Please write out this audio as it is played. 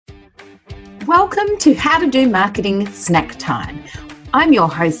Welcome to How to Do Marketing Snack Time. I'm your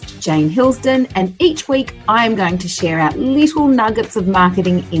host, Jane Hilsden, and each week I am going to share out little nuggets of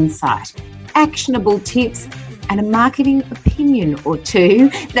marketing insight, actionable tips, and a marketing opinion or two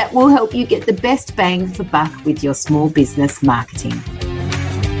that will help you get the best bang for buck with your small business marketing.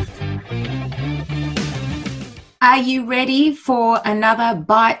 Are you ready for another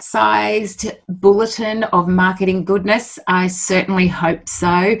bite-sized bulletin of marketing goodness? I certainly hope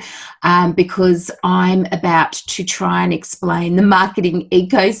so, because I'm about to try and explain the marketing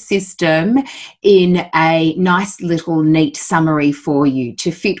ecosystem in a nice little neat summary for you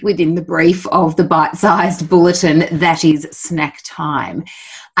to fit within the brief of the bite-sized bulletin that is snack time.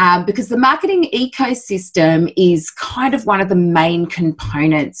 Because the marketing ecosystem is kind of one of the main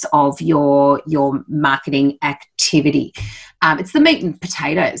components of your marketing activity. It's the meat and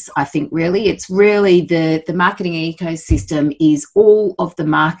potatoes, I think, really. It's really the marketing ecosystem is all of the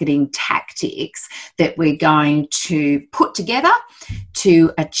marketing tactics that we're going to put together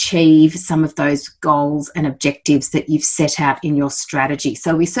to achieve some of those goals and objectives that you've set out in your strategy.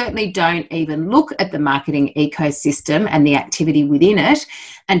 So we certainly don't even look at the marketing ecosystem and the activity within it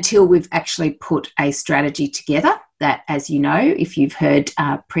until we've actually put a strategy together. That, as you know, if you've heard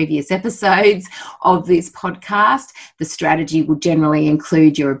previous episodes of this podcast, the strategy will generally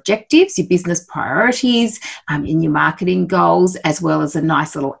include your objectives, your business priorities, in your marketing goals, as well as a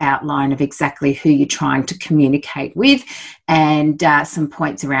nice little outline of exactly who you're trying to communicate with and some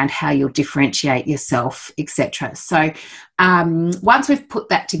points around how you'll differentiate yourself, etc. So once we've put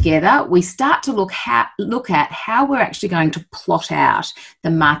that together, we start to look at how we're actually going to plot out the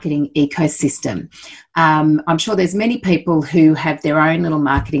marketing ecosystem. I'm sure there's many people who have their own little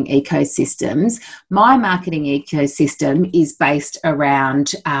marketing ecosystems. My marketing ecosystem is based around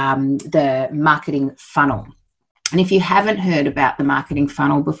the marketing funnel. And if you haven't heard about the marketing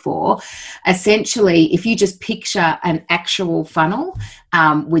funnel before, essentially, if you just picture an actual funnel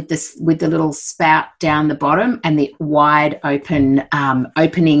with the little spout down the bottom and the wide open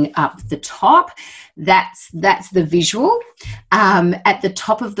opening up the top, that's the visual. At the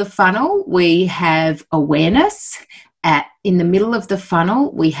top of the funnel, we have awareness. In the middle of the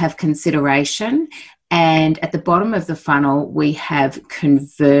funnel, we have consideration. And at the bottom of the funnel, we have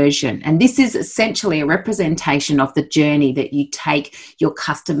conversion. And this is essentially a representation of the journey that you take your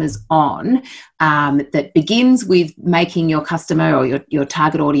customers on, that begins with making your customer or your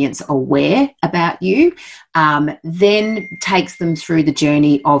target audience aware about you, then takes them through the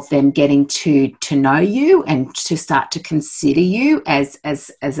journey of them getting to know you and to start to consider you as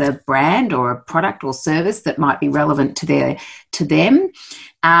a brand or a product or service that might be relevant to them.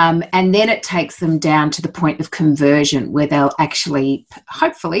 And then it takes them down to the point of conversion where they'll actually,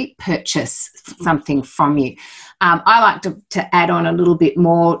 hopefully, purchase something from you. I like to add on a little bit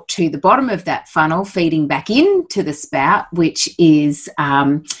more to the bottom of that funnel, feeding back into the spout, which is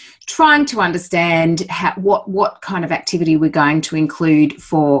trying to understand what kind of activity we're going to include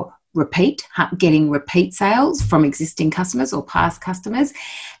for getting repeat sales from existing customers or past customers,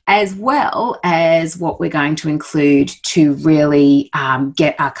 as well as what we're going to include to really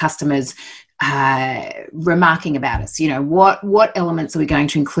get our customers remarking about us. You know, what elements are we going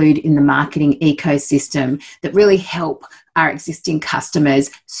to include in the marketing ecosystem that really help our existing customers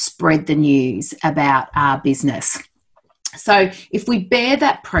spread the news about our business? So if we bear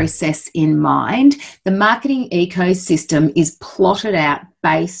that process in mind, the marketing ecosystem is plotted out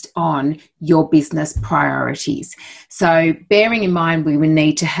based on your business priorities. So bearing in mind, we will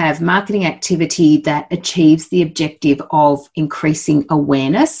need to have marketing activity that achieves the objective of increasing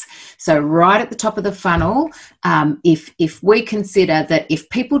awareness. So right at the top of the funnel, if we consider that if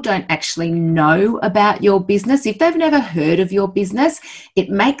people don't actually know about your business, if they've never heard of your business, it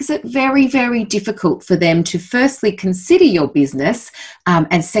makes it very, very difficult for them to firstly consider your business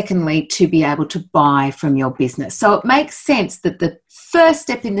and secondly to be able to buy from your business. So it makes sense that the first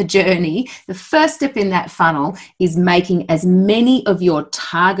step in the journey, the first step in that funnel is making as many of your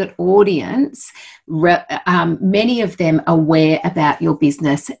target audience, many of them aware about your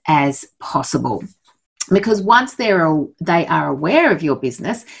business as possible. Because once they are aware of your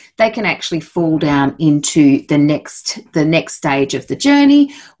business, they can actually fall down into the next stage of the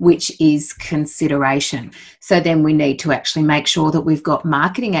journey, which is consideration. So then we need to actually make sure that we've got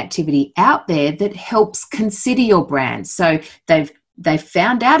marketing activity out there that helps consider your brand. So they've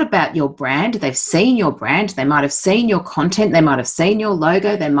found out about your brand, they've seen your brand, they might have seen your content, they might have seen your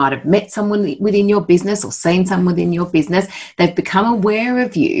logo, they might have met someone within your business or seen someone within your business, they've become aware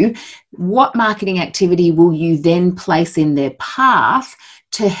of you. What marketing activity will you then place in their path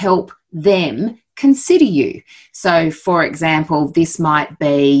to help them consider you. So, for example, this might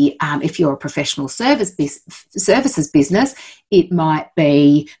be if you're a professional services business, it might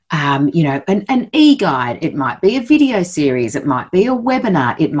be, an e-guide. It might be a video series. It might be a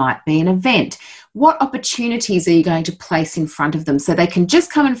webinar. It might be an event. What opportunities are you going to place in front of them so they can just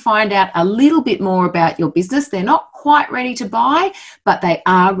come and find out a little bit more about your business? They're not quite ready to buy, but they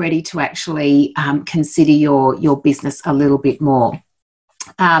are ready to actually consider your business a little bit more.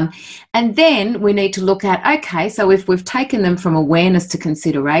 And then we need to look at, okay, so if we've taken them from awareness to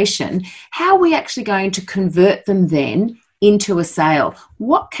consideration, how are we actually going to convert them then into a sale?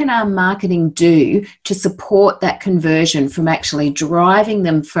 What can our marketing do to support that conversion from actually driving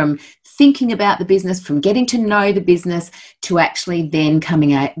them from thinking about the business, from getting to know the business, to actually then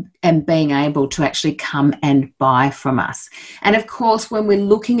coming out and being able to actually come and buy from us? And of course, when we're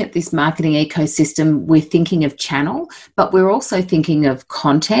looking at this marketing ecosystem, we're thinking of channel, but we're also thinking of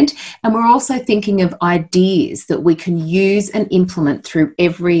content, and we're also thinking of ideas that we can use and implement through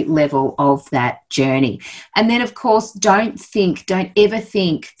every level of that journey. And then, of course, don't ever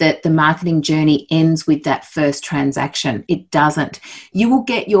think that the marketing journey ends with that first transaction. It doesn't. You will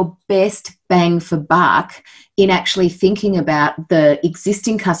get your best bang for buck in actually thinking about the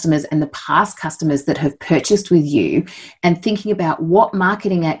existing customers and the past customers that have purchased with you, and thinking about what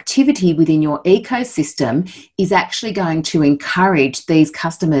marketing activity within your ecosystem is actually going to encourage these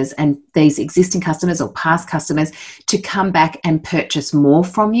customers and these existing customers or past customers to come back and purchase more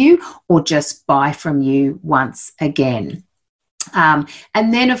from you or just buy from you once again.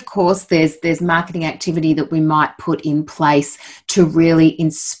 And then, of course, there's marketing activity that we might put in place to really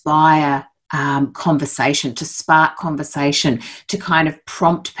inspire conversation, to spark conversation, to kind of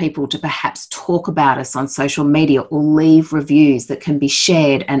prompt people to perhaps talk about us on social media or leave reviews that can be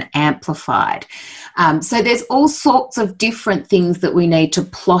shared and amplified. So there's all sorts of different things that we need to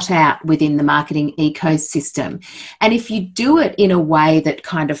plot out within the marketing ecosystem. And if you do it in a way that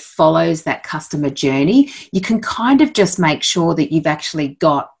kind of follows that customer journey, you can kind of just make sure that you've actually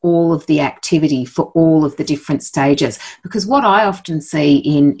got all of the activity for all of the different stages. Because what I often see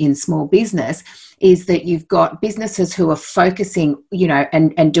in small business is that you've got businesses who are focusing,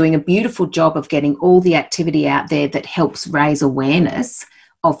 and doing a beautiful job of getting all the activity out there that helps raise awareness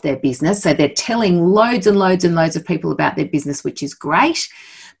of their business. So they're telling loads and loads and loads of people about their business, which is great.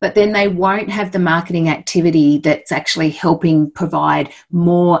 But then they won't have the marketing activity that's actually helping provide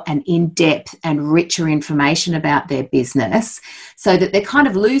more and in-depth and richer information about their business, so that they're kind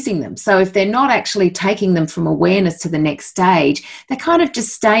of losing them. So if they're not actually taking them from awareness to the next stage, they kind of just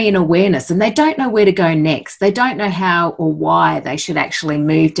stay in awareness and they don't know where to go next. They don't know how or why they should actually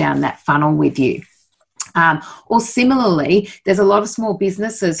move down that funnel with you. Or similarly, there's a lot of small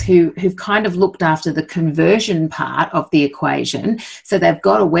businesses who've kind of looked after the conversion part of the equation. So they've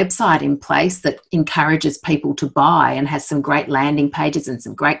got a website in place that encourages people to buy and has some great landing pages and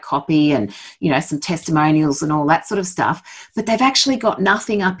some great copy and, some testimonials and all that sort of stuff. But they've actually got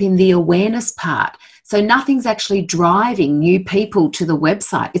nothing up in the awareness part. So nothing's actually driving new people to the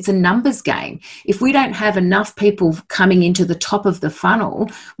website. It's a numbers game. If we don't have enough people coming into the top of the funnel,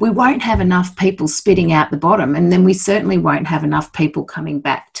 we won't have enough people spitting out the bottom, and then we certainly won't have enough people coming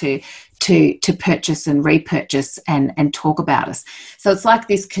back to purchase and repurchase and talk about us. So it's like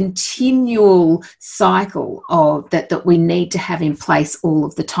this continual cycle of that we need to have in place all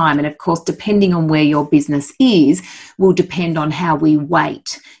of the time. And of course, depending on where your business is, will depend on how we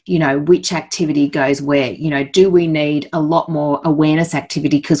weight, which activity goes where. Do we need a lot more awareness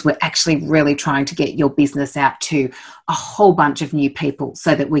activity because we're actually really trying to get your business out to a whole bunch of new people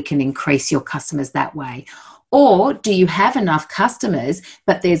so that we can increase your customers that way? Or do you have enough customers,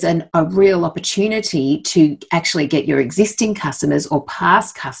 but there's a real opportunity to actually get your existing customers or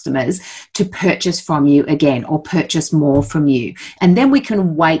past customers to purchase from you again or purchase more from you? And then we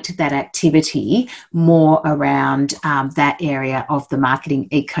can weight that activity more around that area of the marketing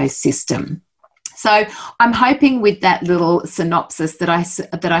ecosystem. So I'm hoping with that little synopsis that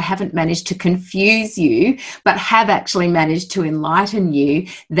I haven't managed to confuse you, but have actually managed to enlighten you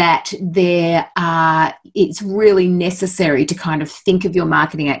that it's really necessary to kind of think of your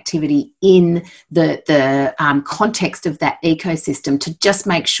marketing activity in the context of that ecosystem, to just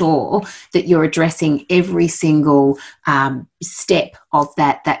make sure that you're addressing every single step of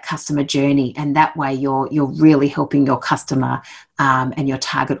that customer journey, and that way you're really helping your customer and your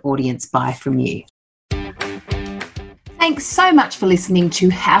target audience buy from you. Thanks so much for listening to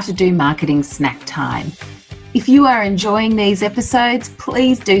How to Do Marketing Snack Time. If you are enjoying these episodes,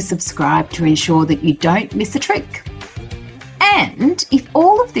 please do subscribe to ensure that you don't miss a trick. And if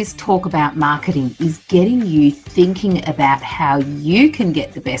all of this talk about marketing is getting you thinking about how you can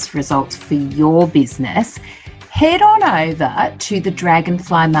get the best results for your business, head on over to the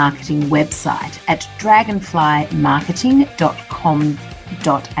Dragonfly Marketing website at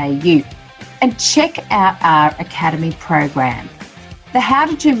dragonflymarketing.com.au and check out our Academy program. The How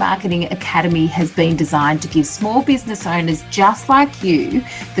to Do Marketing Academy has been designed to give small business owners just like you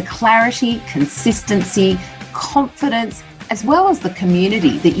the clarity, consistency, confidence, as well as the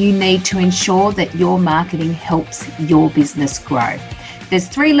community that you need to ensure that your marketing helps your business grow. There's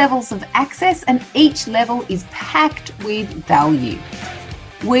 3 levels of access and each level is packed with value.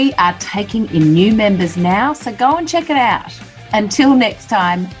 We are taking in new members now, so go and check it out. Until next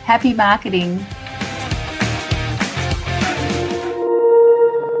time, happy marketing.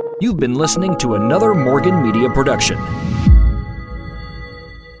 You've been listening to another Morgan Media production.